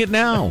using it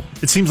now.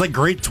 It seems like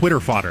great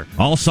Twitter fodder.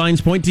 All signs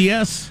point to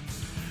yes.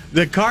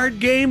 The card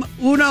game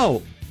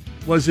Uno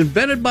was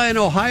invented by an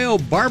Ohio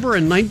barber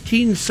in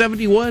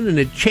 1971, and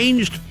it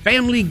changed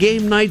family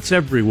game nights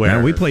everywhere.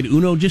 Yeah, we played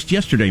Uno just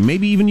yesterday.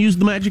 Maybe even used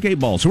the Magic 8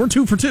 Ball. So we're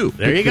 2 for 2.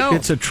 There you go.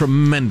 It's a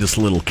tremendous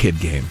little kid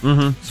game.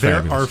 Mm-hmm.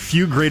 There are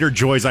few greater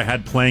joys I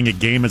had playing a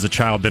game as a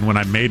child than when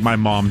I made my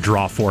mom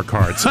draw 4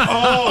 cards.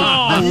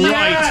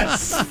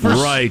 Yes!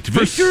 Right.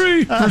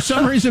 Victory! For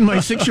some reason, my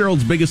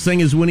 6-year-old's biggest thing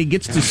is when he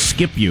gets to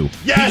skip you.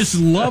 Yes! He just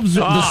loves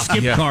the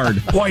skip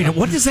card. Boy,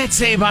 what does that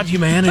say about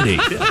humanity?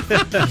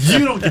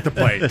 You don't get to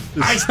play.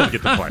 I still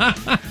get to play.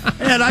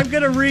 And I'm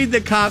going to read the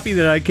copy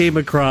that I came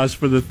across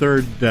for the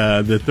third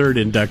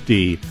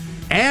inductee.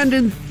 And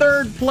in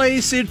third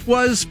place, it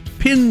was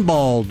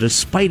pinball.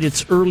 Despite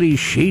its early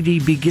shady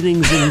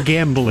beginnings in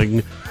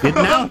gambling, it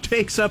now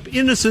takes up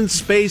innocent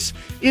space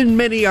in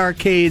many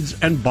arcades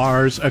and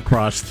bars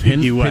across the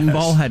U.S.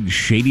 Pinball had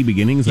shady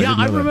beginnings?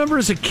 I remember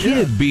as a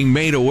kid being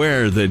made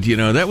aware that,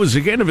 that was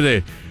kind of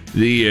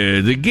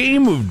the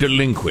game of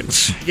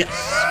delinquents.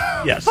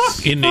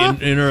 Yes. In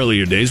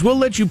earlier days. We'll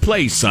let you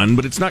play, son,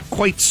 but it's not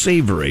quite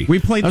savory. We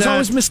played I was that.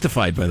 always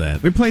mystified by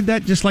that. We played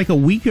that just like a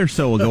week or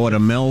so ago at a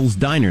Mel's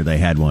Diner. They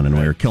had one, and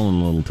we were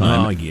killing a little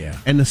time. Oh, yeah.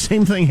 And the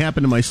same thing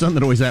happened to my son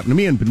that always happened to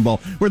me in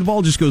pinball, where the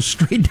ball just goes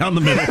straight down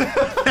the middle.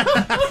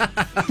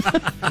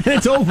 And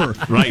it's over.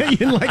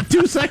 Right. In like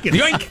 2 seconds.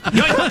 Yoink!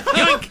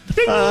 Yoink!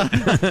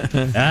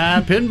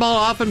 Yoink! Pinball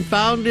often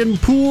found in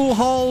pool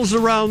halls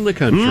around the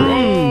country.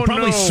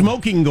 Probably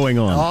smoking going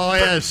on. Oh,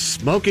 yes.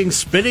 Smoking,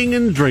 spitting,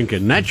 and drinking.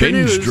 That's your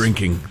Binge news.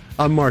 drinking.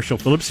 I'm Marshall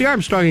Phillips, the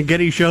Armstrong and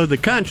Getty Show, the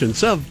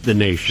conscience of the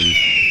nation.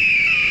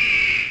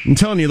 I'm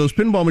telling you, those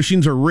pinball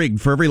machines are rigged.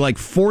 For every,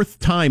 fourth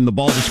time, the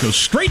ball just goes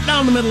straight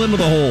down the middle into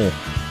the hole.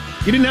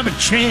 You didn't have a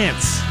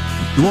chance.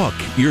 Look,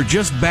 you're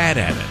just bad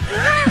at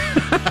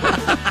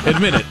it.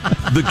 Admit it.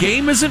 The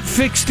game isn't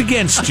fixed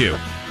against you.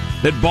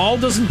 That ball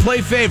doesn't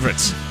play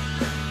favorites.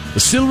 The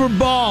silver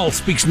ball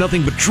speaks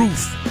nothing but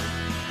truth.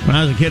 When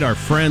I was a kid, our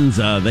friends,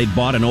 they'd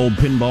bought an old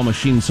pinball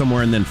machine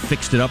somewhere and then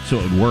fixed it up so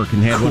it would work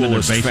and had one in their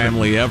Coolest basement.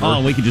 family ever.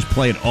 Oh, we could just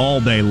play it all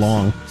day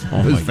long.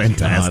 It was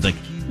fantastic.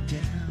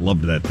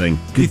 Loved that thing.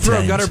 You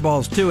throw gutter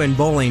balls, too, in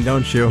bowling,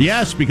 don't you?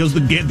 Yes, because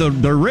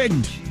they're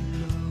rigged.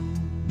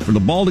 For the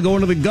ball to go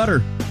into the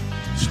gutter.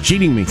 It's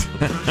cheating me.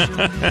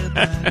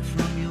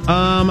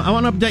 I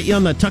want to update you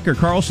on the Tucker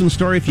Carlson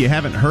story. If you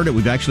haven't heard it,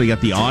 we've actually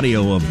got the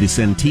audio of this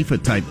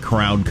Antifa-type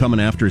crowd coming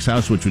after his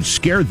house, which would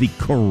scare the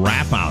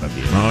crap out of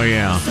you. Oh,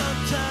 yeah.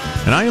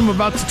 And I am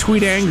about to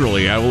tweet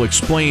angrily. I will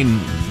explain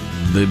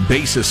the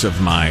basis of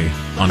my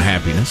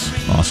unhappiness.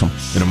 Awesome.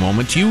 In a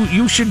moment.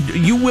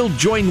 You will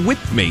join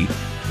with me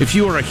if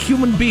you are a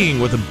human being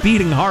with a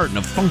beating heart and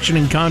a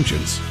functioning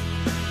conscience.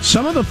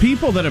 Some of the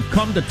people that have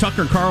come to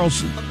Tucker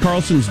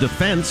Carlson's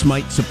defense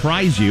might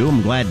surprise you.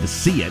 I'm glad to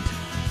see it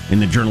in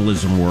the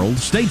journalism world.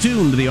 Stay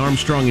tuned to the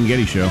Armstrong and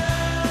Getty Show.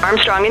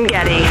 Armstrong and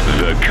Getty.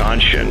 The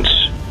conscience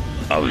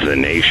of the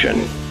nation.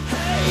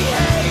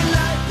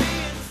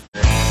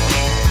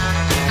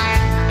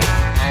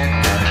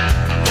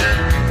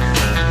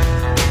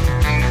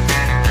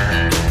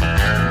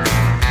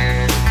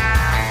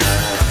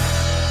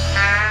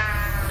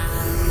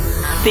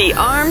 The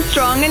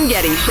Armstrong and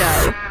Getty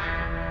Show.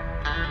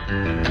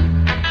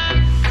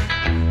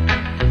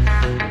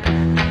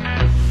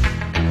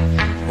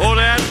 Oh,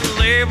 that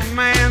labor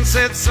man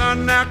said,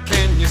 son, now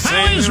can you sing?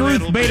 How is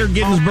Ruth Bader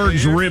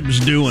Ginsburg's ribs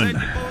doing?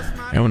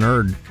 Haven't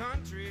heard.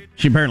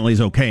 She apparently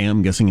is okay.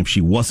 I'm guessing if she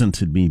wasn't,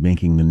 it'd be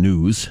making the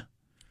news.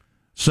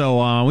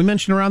 So we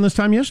mentioned around this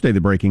time yesterday the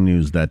breaking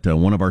news that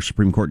one of our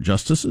Supreme Court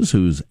justices,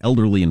 who's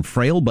elderly and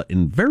frail but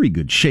in very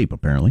good shape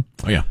apparently,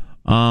 fell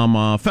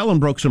and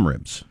broke some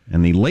ribs.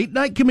 And the late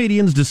night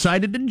comedians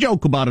decided to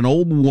joke about an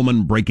old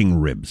woman breaking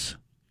ribs.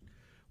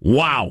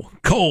 Wow,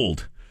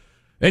 cold.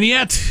 And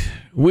yet,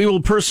 we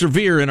will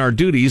persevere in our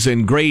duties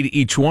and grade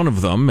each one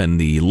of them,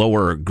 and the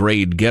lower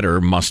grade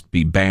getter must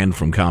be banned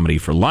from comedy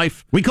for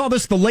life. We call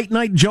this the late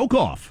night joke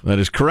off. That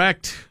is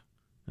correct.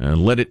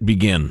 Let it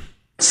begin.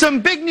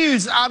 Some big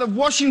news out of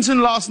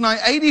Washington last night.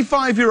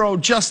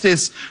 85-year-old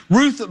Justice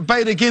Ruth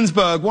Bader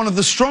Ginsburg, one of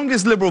the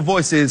strongest liberal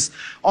voices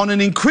on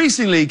an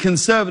increasingly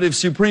conservative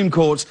Supreme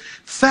Court,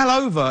 fell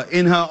over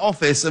in her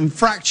office and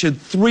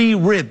fractured 3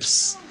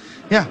 ribs.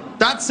 Yeah,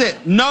 that's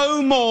it.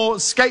 No more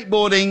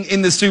skateboarding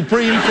in the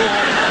Supreme Court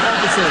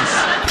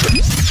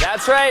offices.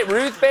 That's right.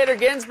 Ruth Bader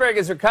Ginsburg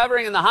is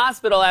recovering in the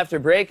hospital after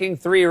breaking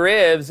 3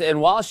 ribs.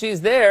 And while she's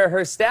there,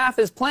 her staff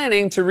is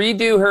planning to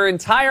redo her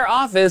entire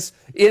office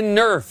in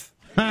Nerf.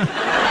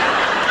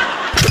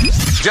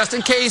 Just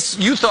in case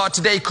you thought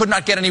today could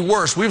not get any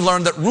worse, we've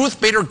learned that Ruth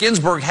Bader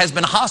Ginsburg has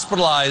been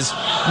hospitalized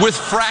with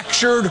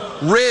fractured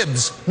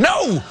ribs.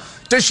 No!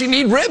 Does she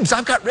need ribs?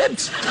 I've got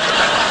ribs.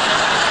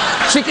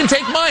 She can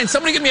take mine.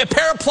 Somebody give me a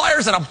pair of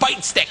pliers and a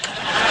bite stick.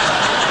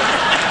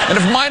 And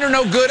if mine are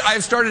no good,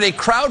 I've started a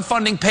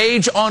crowdfunding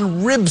page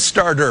on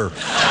Ribstarter.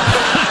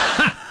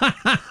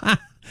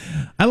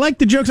 I like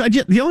the jokes.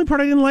 The only part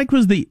I didn't like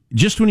was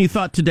just when you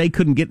thought today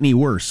couldn't get any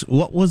worse.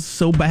 What was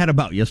so bad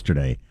about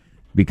yesterday?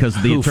 Because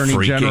the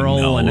Attorney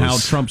General and how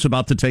Trump's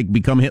about to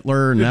become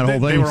Hitler and that whole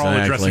thing. They were all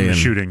addressing the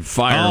shooting.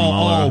 Fire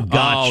Mueller.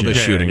 Gotcha. The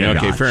shooting. Yeah,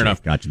 okay, gotcha. fair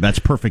enough. Gotcha. That's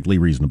perfectly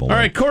reasonable. All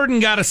right,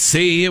 Corden got a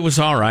C. It was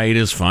all right. It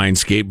was fine.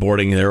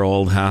 Skateboarding there,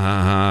 old ha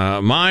ha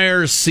ha.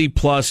 Myers, C+,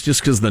 just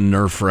because the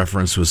Nerf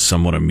reference was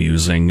somewhat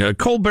amusing.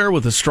 Colbert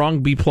with a strong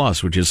B+,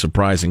 which is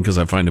surprising because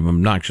I find him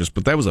obnoxious,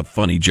 but that was a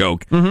funny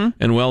joke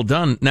and well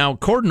done. Now,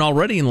 Corden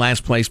already in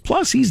last place,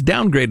 plus he's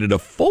downgraded a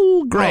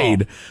full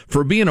grade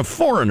for being a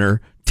foreigner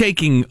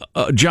taking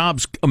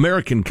jobs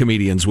American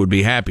comedians would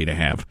be happy to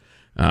have.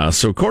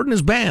 So Corden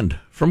is banned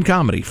from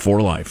comedy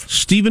for life.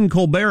 Stephen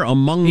Colbert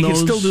among those... He can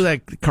still do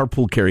that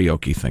carpool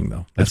karaoke thing,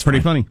 though. That's pretty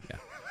funny.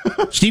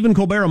 Yeah. Stephen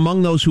Colbert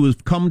among those who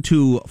have come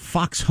to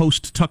Fox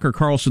host Tucker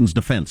Carlson's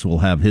defense. We'll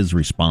have his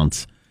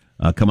response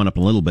coming up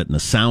a little bit in the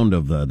sound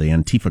of the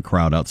Antifa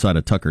crowd outside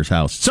of Tucker's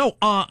house. So,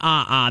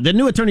 the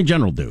new Attorney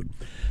General dude.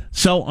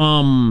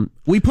 So,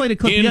 we played a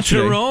clip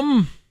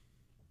yesterday.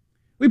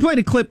 We played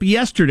a clip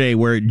yesterday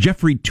where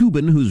Jeffrey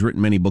Toobin, who's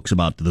written many books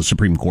about the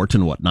Supreme Court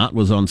and whatnot,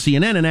 was on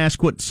CNN and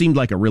asked what seemed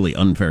like a really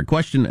unfair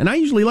question. And I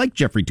usually like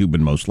Jeffrey Toobin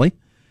mostly.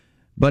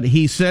 But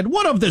he said,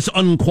 what of this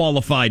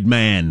unqualified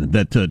man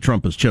that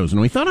Trump has chosen?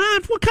 And we thought,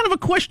 what kind of a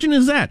question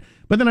is that?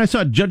 But then I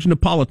saw Judge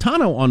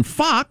Napolitano on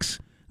Fox,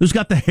 who's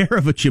got the hair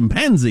of a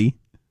chimpanzee.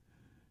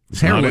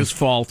 It's not his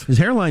fault. His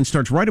hairline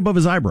starts right above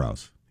his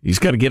eyebrows. He's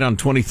got to get on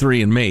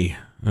 23andMe.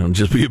 It'll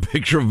just be a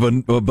picture of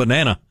a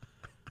banana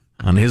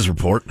on his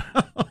report.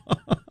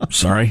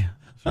 Sorry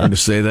to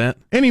say that.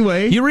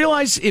 Anyway. You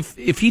realize if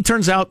he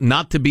turns out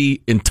not to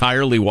be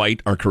entirely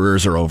white, our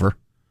careers are over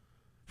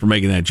for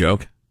making that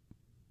joke?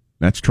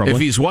 That's troubling.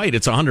 If he's white,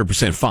 it's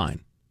 100%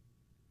 fine.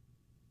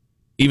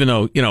 Even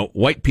though,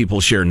 white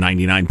people share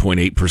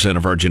 99.8%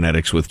 of our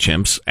genetics with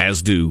chimps,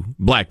 as do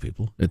black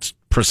people. It's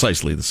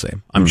precisely the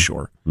same, I'm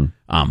sure.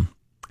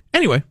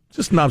 Anyway,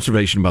 just an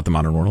observation about the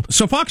modern world.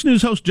 So Fox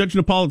News host Judge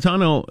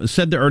Napolitano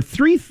said there are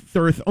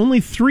only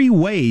 3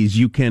 ways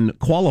you can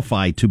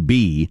qualify to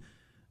be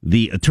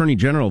the Attorney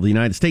General of the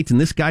United States, and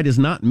this guy does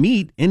not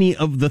meet any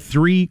of the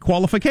 3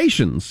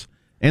 qualifications.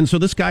 And so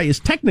this guy is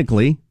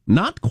technically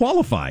not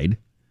qualified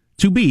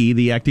to be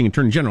the acting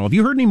Attorney General. Have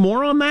you heard any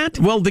more on that?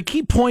 Well, the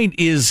key point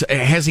is,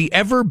 has he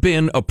ever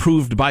been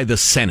approved by the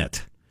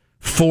Senate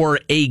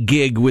for a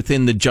gig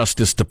within the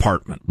Justice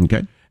Department?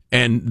 Okay.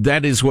 And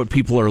that is what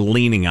people are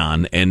leaning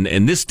on. And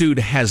this dude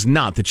has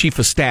not. The chief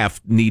of staff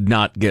need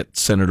not get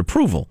Senate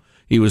approval.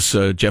 He was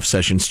Jeff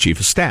Sessions' chief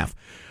of staff.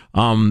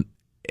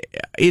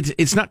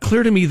 It's not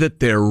clear to me that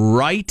they're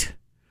right.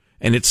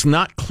 And it's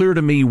not clear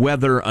to me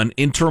whether an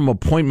interim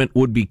appointment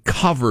would be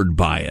covered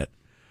by it.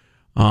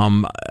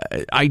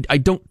 I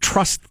don't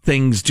trust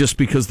things just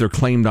because they're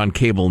claimed on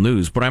cable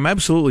news, but I'm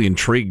absolutely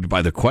intrigued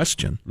by the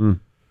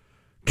question.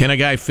 Can a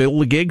guy fill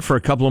the gig for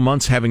a couple of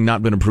months having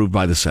not been approved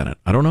by the Senate?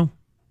 I don't know.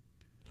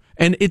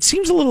 And it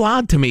seems a little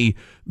odd to me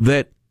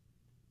that,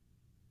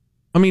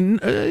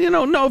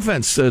 no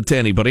offense to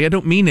anybody. I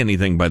don't mean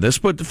anything by this.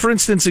 But, for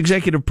instance,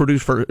 executive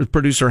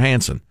producer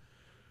Hansen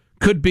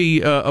could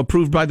be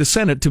approved by the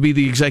Senate to be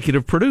the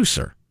executive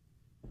producer.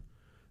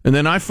 And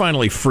then I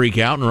finally freak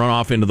out and run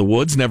off into the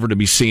woods, never to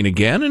be seen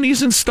again. And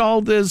he's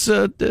installed as,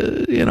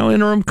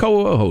 interim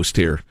co-host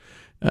here.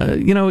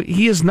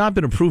 He has not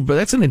been approved, but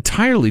that's an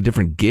entirely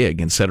different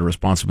gig and set of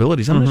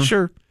responsibilities. I'm not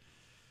sure.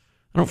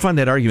 I don't find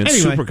that argument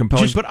super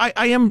compelling, but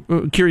I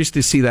am curious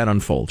to see that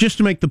unfold. Just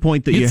to make the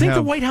point that you'd think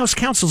the White House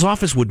counsel's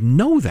office would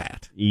know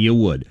that. You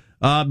would.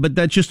 But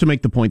that's just to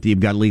make the point that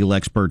you've got legal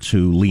experts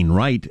who lean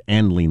right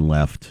and lean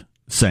left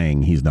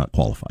saying he's not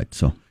qualified.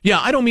 So yeah,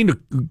 I don't mean to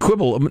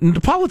quibble.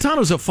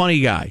 Napolitano's a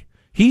funny guy.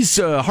 He's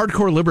a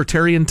hardcore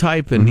libertarian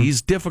type, and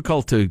he's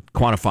difficult to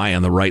quantify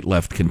on the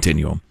right-left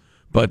continuum.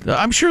 But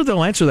I'm sure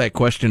they'll answer that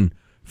question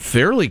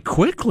fairly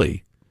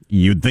quickly.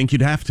 You'd think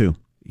you'd have to.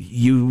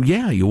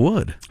 You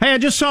would. Hey, I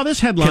just saw this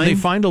headline. Can they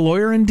find a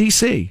lawyer in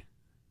D.C.?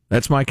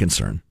 That's my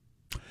concern.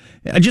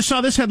 I just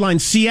saw this headline.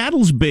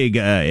 Seattle's big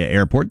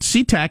airport,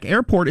 SeaTac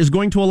Airport, is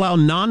going to allow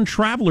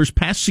non-travelers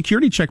past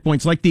security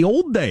checkpoints like the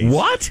old days.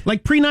 What?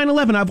 Like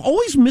pre-9/11. I've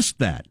always missed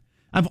that.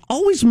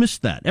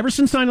 Ever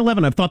since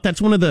 9/11, I've thought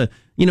that's one of the,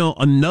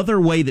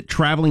 another way that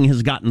traveling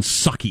has gotten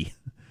sucky.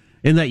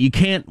 In that you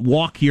can't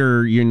walk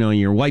your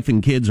wife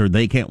and kids, or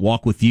they can't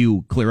walk with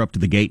you clear up to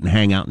the gate and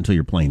hang out until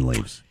your plane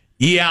leaves.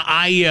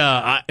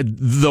 Yeah,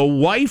 the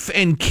wife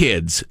and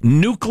kids,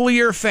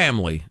 nuclear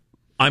family,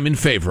 I'm in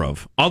favor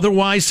of.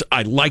 Otherwise,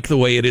 I like the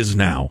way it is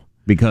now.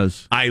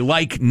 Because? I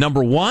like,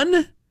 number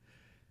one,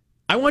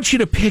 I want you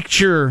to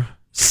picture,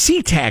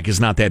 SeaTac is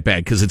not that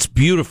bad because it's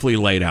beautifully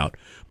laid out.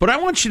 But I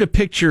want you to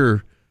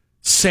picture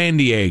San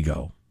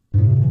Diego,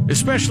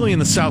 especially in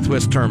the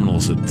Southwest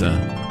terminals at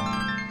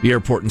the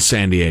airport in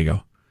San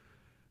Diego.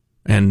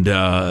 And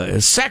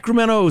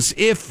Sacramento's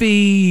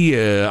iffy.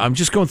 I'm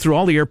just going through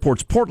all the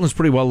airports. Portland's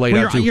pretty well laid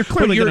out, too.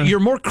 Your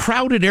more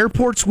crowded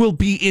airports will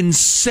be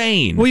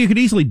insane. Well, you could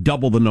easily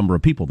double the number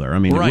of people there. I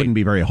mean, It wouldn't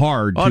be very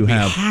hard to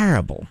have...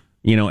 horrible.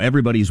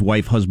 Everybody's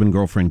wife, husband,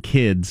 girlfriend,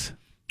 kids.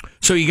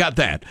 So you got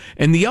that.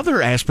 And the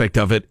other aspect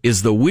of it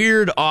is the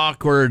weird,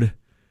 awkward...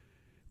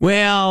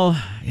 Well,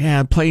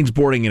 yeah, plane's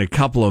boarding in a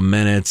couple of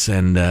minutes,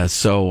 and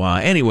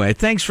anyway,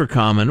 thanks for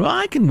coming. Well,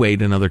 I can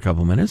wait another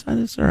couple of minutes.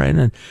 That's all right.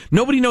 And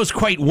nobody knows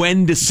quite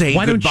when to say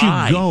Why goodbye.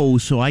 Why don't you go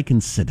so I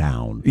can sit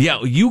down?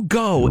 Yeah, you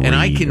go, and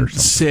I can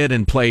sit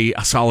and play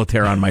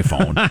solitaire on my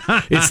phone.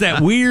 It's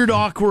that weird,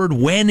 awkward,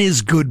 when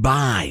is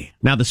goodbye?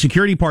 Now, the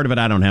security part of it,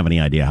 I don't have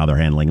any idea how they're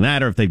handling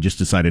that, or if they've just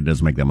decided it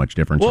doesn't make that much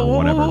difference, or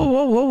whatever.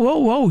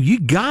 Whoa. You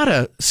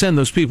gotta send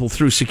those people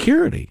through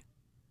security.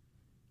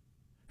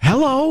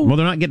 Hello? Well,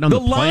 they're not getting on the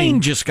plane. The line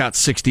just got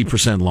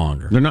 60%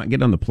 longer. They're not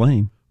getting on the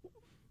plane,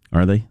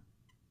 are they?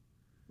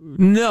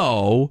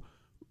 No,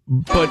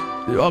 but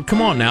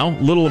come on now,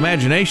 little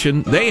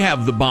imagination. They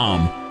have the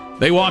bomb.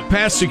 They walk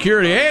past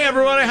security. Hey,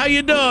 everybody, how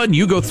you doing?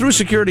 You go through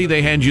security,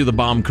 they hand you the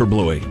bomb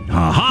kerblooey.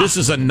 Aha. This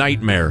is a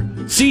nightmare.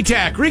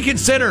 SeaTac,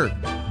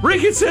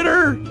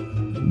 reconsider.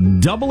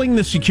 Doubling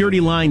the security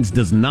lines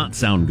does not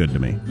sound good to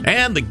me.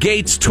 And the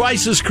gate's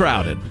twice as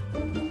crowded.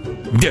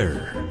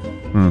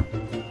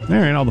 All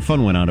right, all the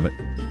fun went out of it.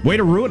 Way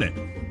to ruin it.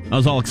 I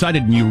was all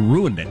excited and you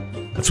ruined it.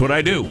 That's what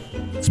I do.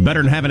 It's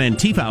better than having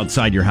Antifa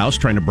outside your house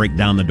trying to break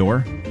down the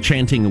door,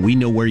 chanting, "We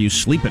know where you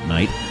sleep at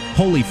night."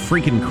 Holy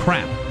freaking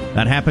crap.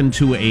 That happened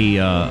to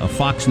a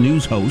Fox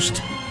News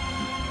host.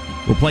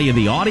 We'll play you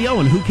the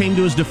audio and who came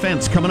to his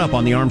defense coming up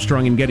on the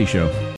Armstrong and Getty Show.